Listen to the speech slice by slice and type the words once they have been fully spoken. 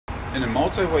In a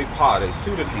multi-way pot, a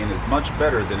suited hand is much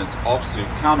better than its offsuit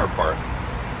counterpart.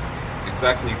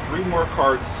 Exactly 3 more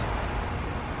cards.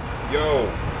 Yo.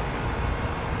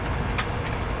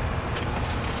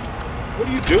 What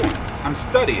are you doing? I'm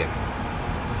studying.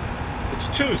 It's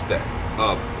Tuesday.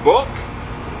 A book?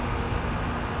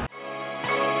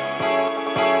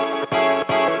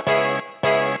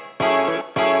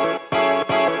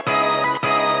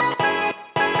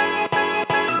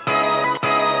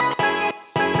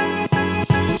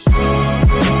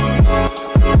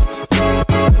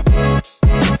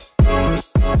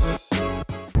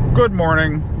 Good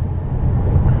morning.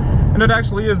 And it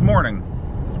actually is morning.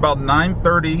 It's about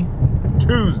 9:30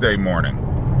 Tuesday morning.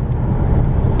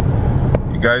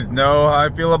 You guys know how I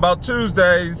feel about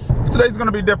Tuesdays. Today's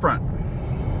gonna be different.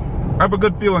 I have a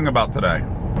good feeling about today.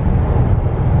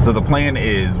 So the plan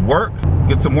is work,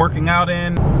 get some working out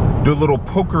in, do a little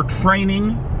poker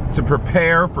training to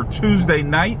prepare for Tuesday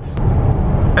night,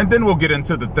 and then we'll get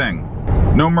into the thing.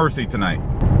 No mercy tonight.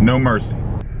 No mercy.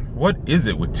 What is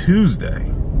it with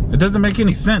Tuesday? It doesn't make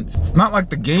any sense. It's not like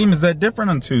the game is that different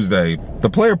on Tuesday. The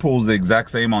player pool is the exact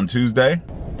same on Tuesday.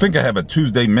 I think I have a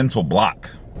Tuesday mental block.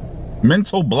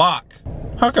 Mental block?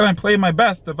 How can I play my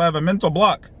best if I have a mental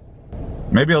block?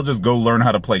 Maybe I'll just go learn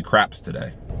how to play craps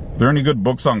today. Are there any good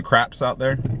books on craps out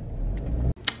there?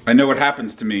 I know what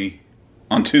happens to me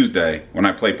on Tuesday when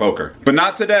I play poker. But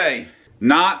not today.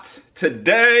 Not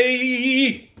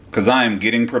today! Because I am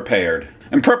getting prepared.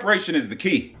 And preparation is the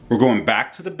key. We're going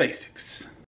back to the basics.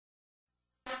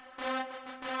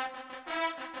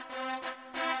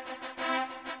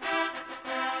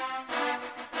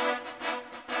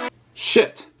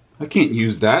 Shit, I can't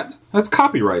use that. That's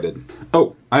copyrighted.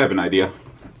 Oh, I have an idea.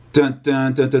 Dun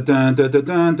dun dun dun dun dun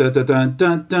dun dun dun dun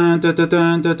dun dun dun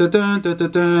dun dun dun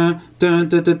dun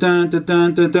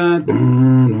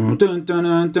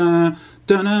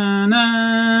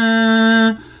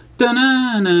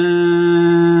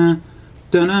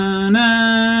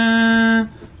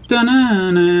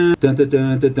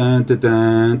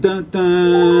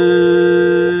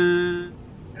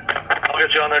I'll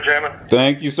get you on there, Jaman.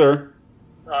 Thank you, sir.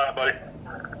 Alright, buddy.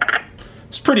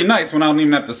 It's pretty nice when I don't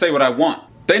even have to say what I want.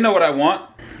 They know what I want.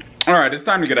 All right, it's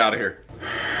time to get out of here.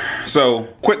 So,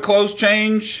 quick clothes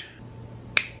change.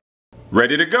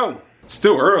 Ready to go. It's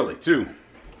still early, too.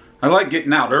 I like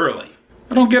getting out early.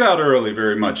 I don't get out early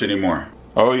very much anymore.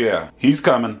 Oh yeah, he's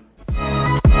coming.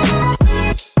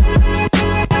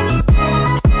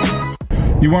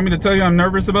 You want me to tell you I'm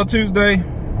nervous about Tuesday?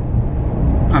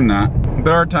 I'm not.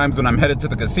 There are times when I'm headed to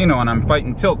the casino and I'm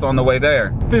fighting tilt on the way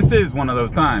there. This is one of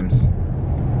those times.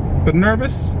 But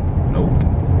nervous? Nope.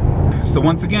 So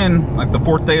once again, like the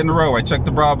 4th day in a row, I checked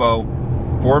the Bravo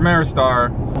for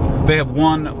Ameristar. They have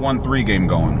one 1-3 game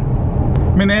going.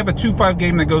 I mean, they have a 2-5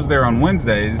 game that goes there on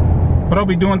Wednesdays, but I'll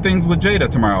be doing things with Jada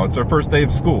tomorrow. It's our first day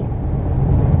of school.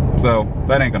 So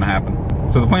that ain't gonna happen.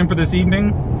 So the plan for this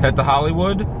evening, head to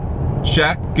Hollywood,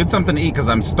 check, get something to eat because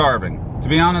I'm starving. To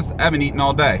be honest, I haven't eaten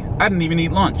all day. I didn't even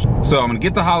eat lunch. So I'm gonna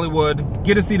get to Hollywood,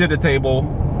 get a seat at a table,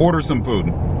 order some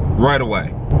food right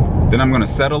away. Then I'm gonna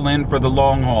settle in for the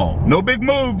long haul. No big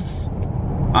moves.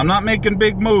 I'm not making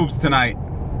big moves tonight.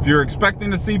 If you're expecting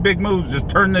to see big moves, just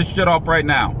turn this shit off right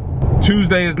now.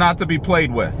 Tuesday is not to be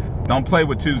played with. Don't play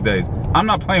with Tuesdays. I'm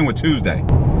not playing with Tuesday,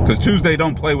 because Tuesday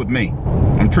don't play with me.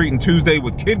 I'm treating Tuesday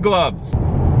with kid gloves.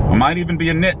 I might even be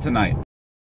a knit tonight.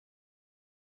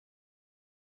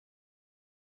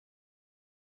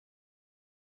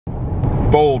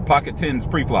 Fold pocket 10s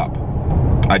pre-flop.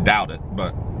 I doubt it,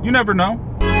 but you never know.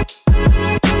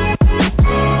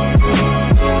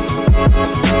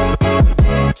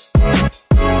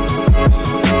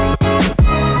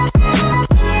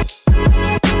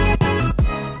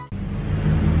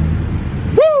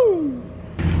 Woo!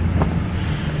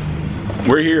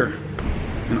 We're here,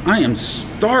 and I am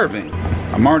starving.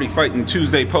 I'm already fighting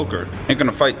Tuesday poker. Ain't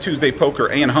gonna fight Tuesday poker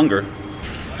and hunger.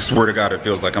 Swear to God, it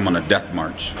feels like I'm on a death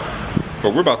march.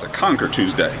 But we're about to conquer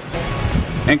Tuesday.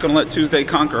 Ain't gonna let Tuesday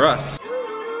conquer us.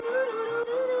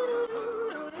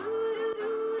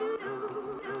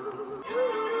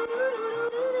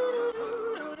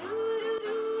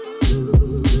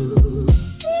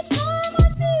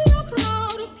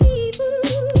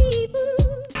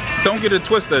 Don't get it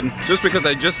twisted. Just because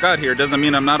I just got here doesn't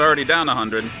mean I'm not already down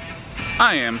 100.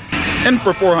 I am. In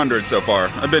for 400 so far.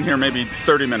 I've been here maybe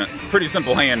 30 minutes. Pretty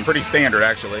simple hand, pretty standard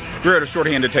actually. We're at a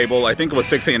short-handed table. I think it was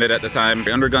 6-handed at the time.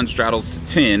 Undergun straddles to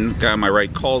 10. Guy on my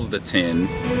right calls the 10.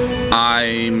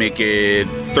 I make it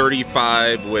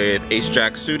 35 with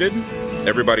ace-jack suited.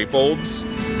 Everybody folds.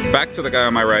 Back to the guy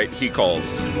on my right, he calls.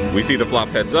 We see the flop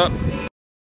heads up.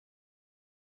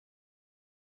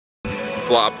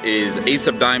 flop is ace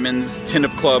of diamonds, 10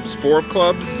 of clubs, 4 of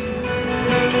clubs.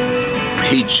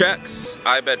 He checks,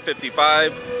 I bet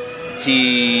 55.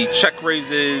 He check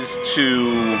raises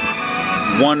to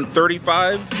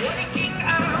 135.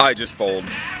 I just fold.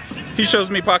 He shows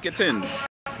me pocket tens.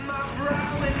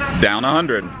 Down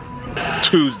 100.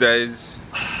 Tuesdays.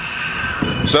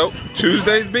 So,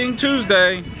 Tuesdays being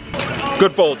Tuesday.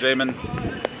 Good fold, Jaman.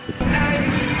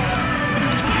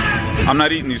 I'm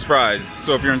not eating these fries.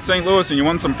 So if you're in St. Louis and you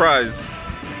want some fries,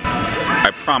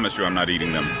 I promise you I'm not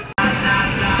eating them.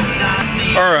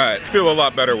 All right, feel a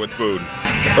lot better with food.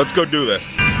 Let's go do this.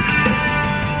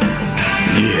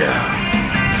 Yeah.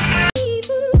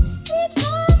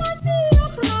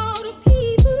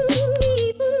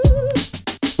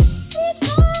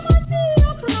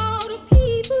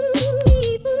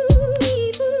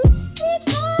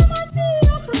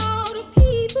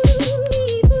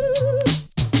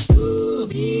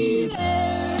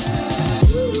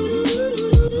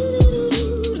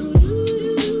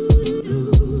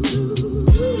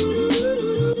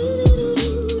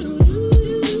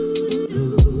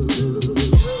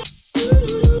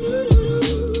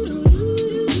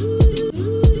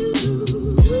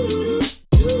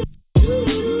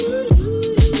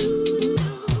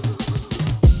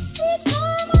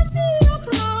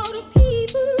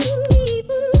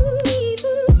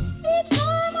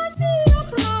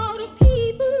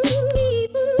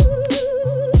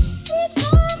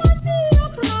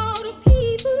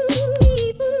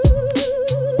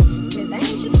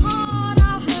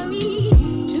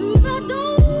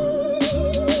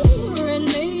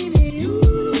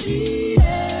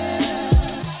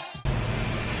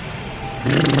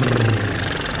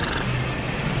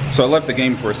 So I left the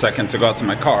game for a second to go out to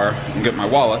my car and get my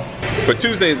wallet. But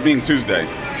Tuesday is being Tuesday.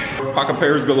 Pocket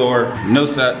pairs galore, no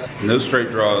sets, no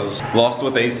straight draws, lost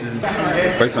with aces.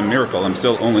 By some miracle, I'm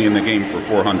still only in the game for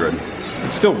 400.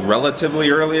 It's still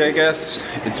relatively early, I guess.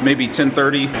 It's maybe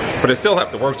 10:30, but I still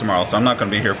have to work tomorrow, so I'm not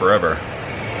gonna be here forever.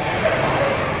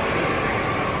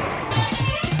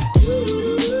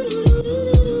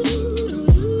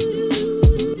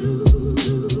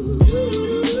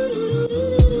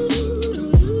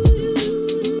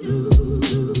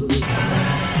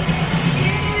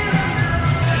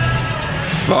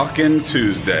 Fucking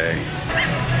Tuesday.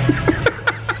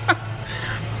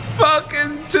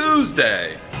 Fucking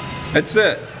Tuesday. That's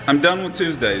it. I'm done with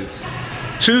Tuesdays.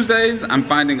 Tuesdays, I'm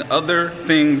finding other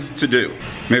things to do.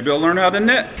 Maybe I'll learn how to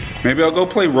knit. Maybe I'll go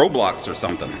play Roblox or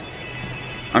something.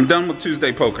 I'm done with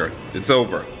Tuesday poker. It's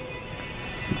over.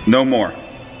 No more.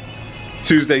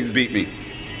 Tuesdays beat me.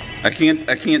 I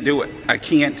can't do it. I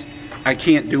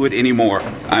can't do it anymore.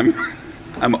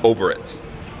 I'm over it.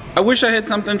 I wish I had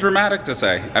something dramatic to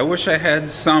say. I wish I had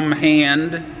some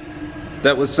hand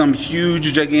that was some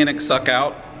huge, gigantic suck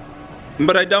out,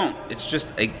 but I don't. It's just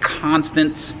a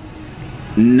constant,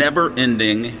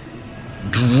 never-ending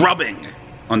drubbing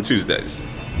on Tuesdays.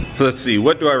 So let's see,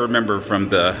 what do I remember from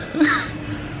the,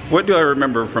 what do I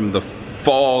remember from the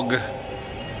fog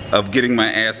of getting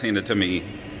my ass handed to me,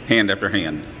 hand after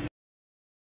hand?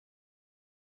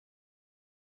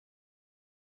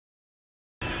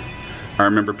 I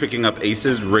remember picking up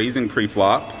aces, raising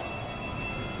pre-flop,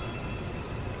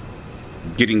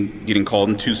 getting called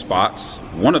in 2 spots.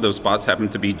 One of those spots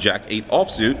happened to be Jack-8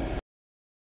 offsuit.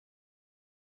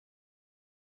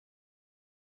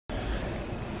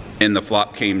 In the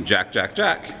flop came Jack, Jack,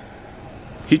 Jack.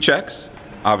 He checks.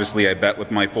 Obviously I bet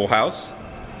with my full house.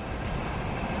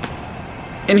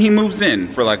 And he moves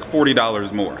in for like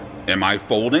 $40 more. Am I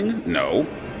folding? No.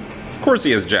 Of course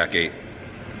he has Jack-8.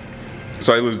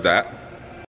 So I lose that.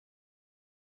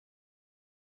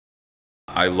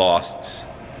 I lost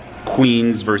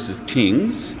queens versus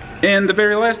kings. And the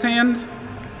very last hand,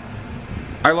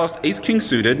 I lost ace-king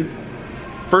suited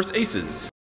versus aces.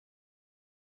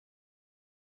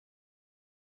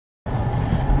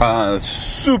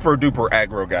 Super duper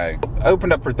aggro guy. I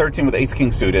opened up for 13 with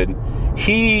ace-king suited.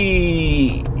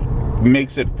 He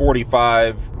makes it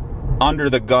 45 under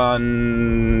the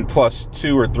gun plus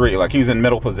 2 or 3. Like he's in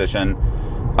middle position.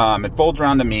 It folds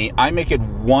around to me. I make it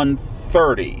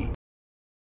 130.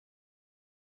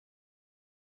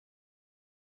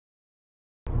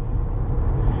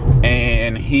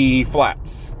 And he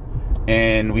flats.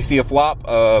 And we see a flop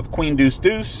of queen deuce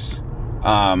deuce.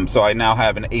 So I now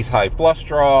have an ace high flush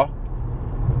draw.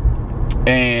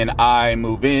 And I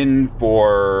move in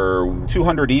for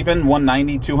 200 even,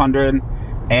 190, 200.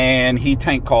 And he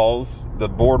tank calls. The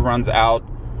board runs out.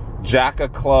 Jack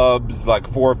of clubs, like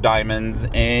 4 of diamonds.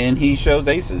 And he shows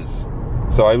aces.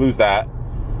 So I lose that.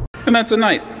 And that's a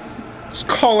night. Just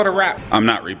call it a wrap. I'm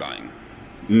not rebuying.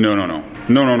 No.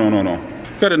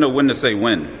 Gotta know when to say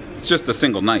when. It's just a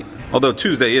single night. Although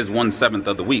Tuesday is 1/7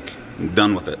 of the week. I'm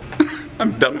done with it.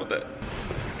 I'm done with it.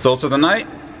 Salts of the night,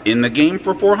 in the game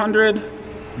for 400,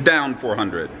 down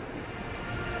 400.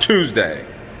 Tuesday.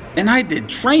 And I did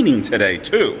training today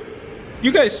too.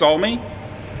 You guys saw me?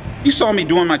 You saw me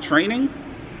doing my training?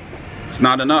 It's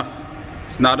not enough.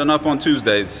 It's not enough on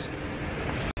Tuesdays.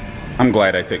 I'm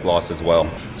glad I take loss as well.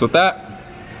 So with that,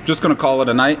 just gonna call it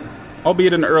a night.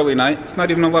 Albeit an early night. It's not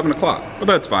even 11 o'clock, but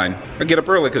that's fine. I get up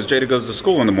early because Jada goes to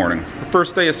school in the morning. Her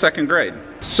first day is 2nd grade.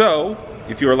 So,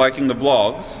 if you are liking the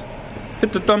vlogs,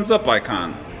 hit the thumbs up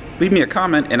icon. Leave me a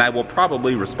comment and I will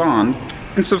probably respond.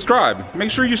 And subscribe.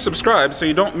 Make sure you subscribe so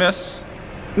you don't miss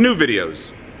new videos.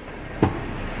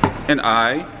 And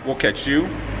I will catch you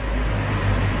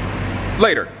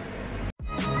later.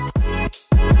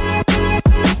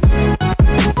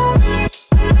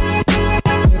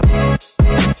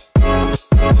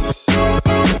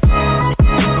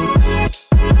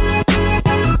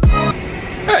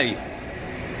 Hey,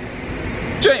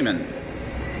 Jaman,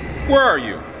 where are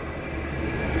you?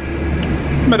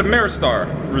 I'm at Ameristar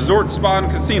Resort Spa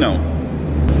and Casino.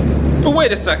 But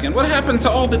wait a second, what happened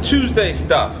to all the Tuesday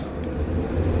stuff?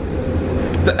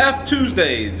 The F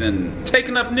Tuesdays and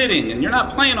taking up knitting, and you're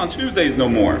not playing on Tuesdays no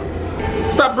more.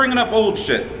 Stop bringing up old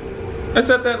shit. I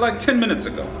said that like 10 minutes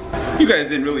ago. You guys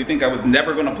didn't really think I was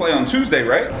never gonna play on Tuesday,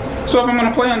 right? So if I'm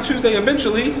gonna play on Tuesday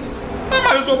eventually, I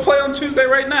might as well play on Tuesday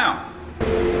right now.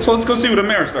 So let's go see what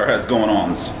Ameristar has going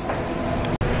on.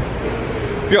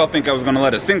 If y'all think I was gonna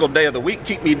let a single day of the week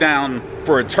keep me down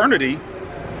for eternity,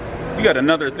 you got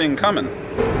another thing coming.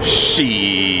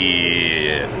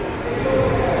 Shit.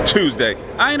 Tuesday.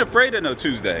 I ain't afraid of no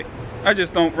Tuesday. I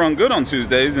just don't run good on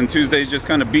Tuesdays, and Tuesdays just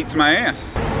kind of beats my ass.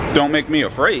 Don't make me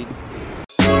afraid.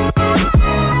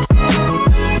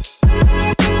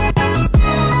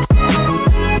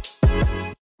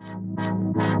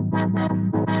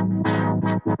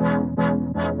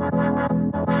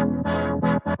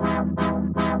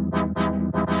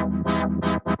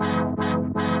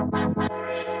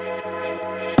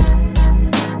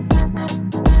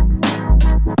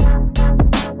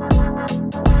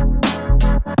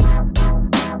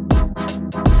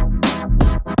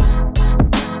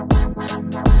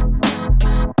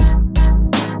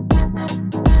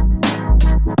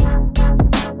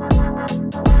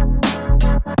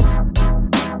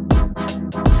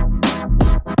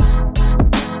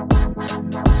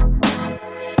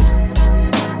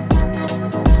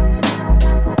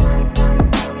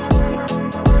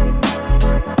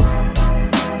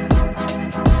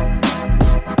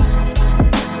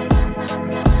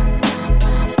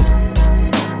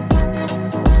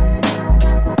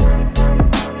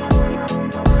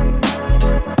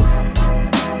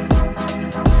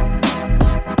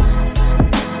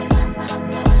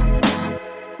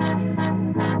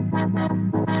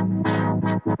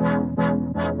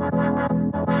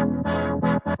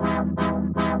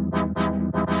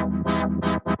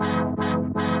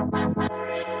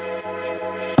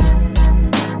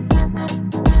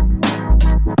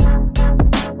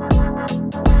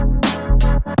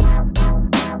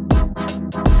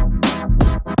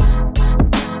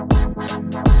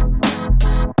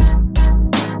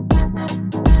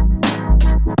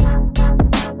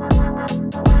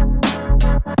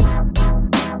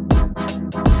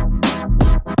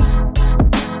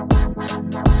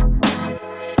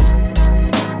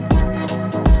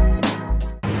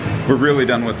 We're really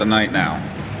done with the night now.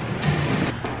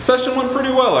 Session went pretty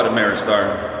well at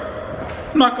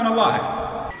Ameristar. I'm not gonna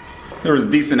lie. There was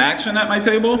decent action at my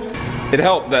table. It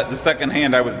helped that the second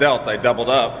hand I was dealt, I doubled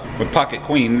up with pocket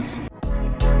queens.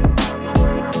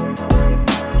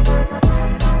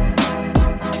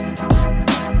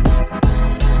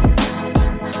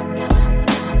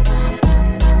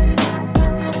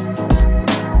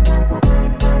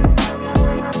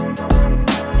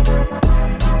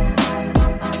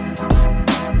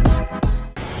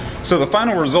 So the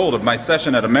final result of my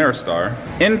session at Ameristar,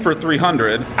 in for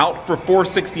 300, out for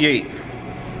 468.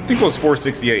 I think it was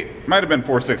 468, might have been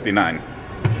 469.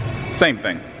 Same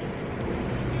thing.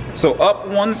 So up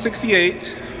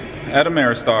 168 at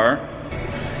Ameristar,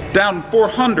 down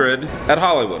 400 at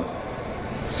Hollywood.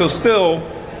 So still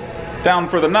down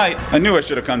for the night. I knew I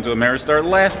should have come to Ameristar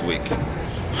last week.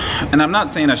 And I'm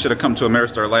not saying I should have come to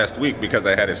Ameristar last week because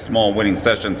I had a small winning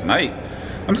session tonight.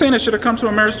 I'm saying I should have come to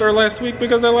Ameristar last week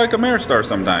because I like Ameristar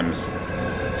sometimes.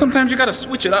 Sometimes you gotta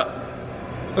switch it up.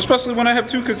 Especially when I have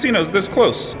two casinos this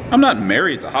close. I'm not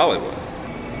married to Hollywood.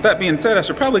 That being said, I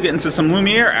should probably get into some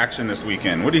Lumiere action this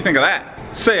weekend. What do you think of that?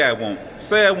 Say I won't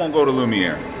go to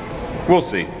Lumiere. We'll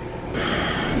see.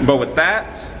 But with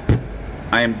that,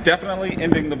 I am definitely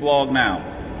ending the vlog now.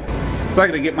 So I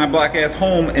gotta get my black ass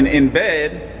home and in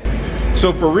bed.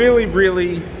 So for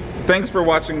really, thanks for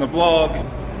watching the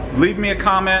vlog. Leave me a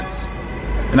comment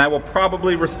and I will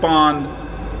probably respond.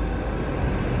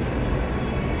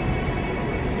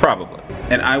 Probably.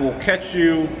 And I will catch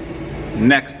you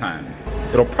next time.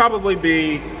 It'll probably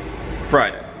be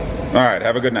Friday. All right,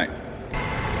 have a good night.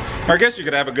 Or I guess you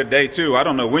could have a good day too. I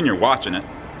don't know when you're watching it.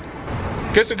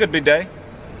 Guess it could be day.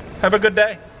 Have a good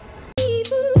day.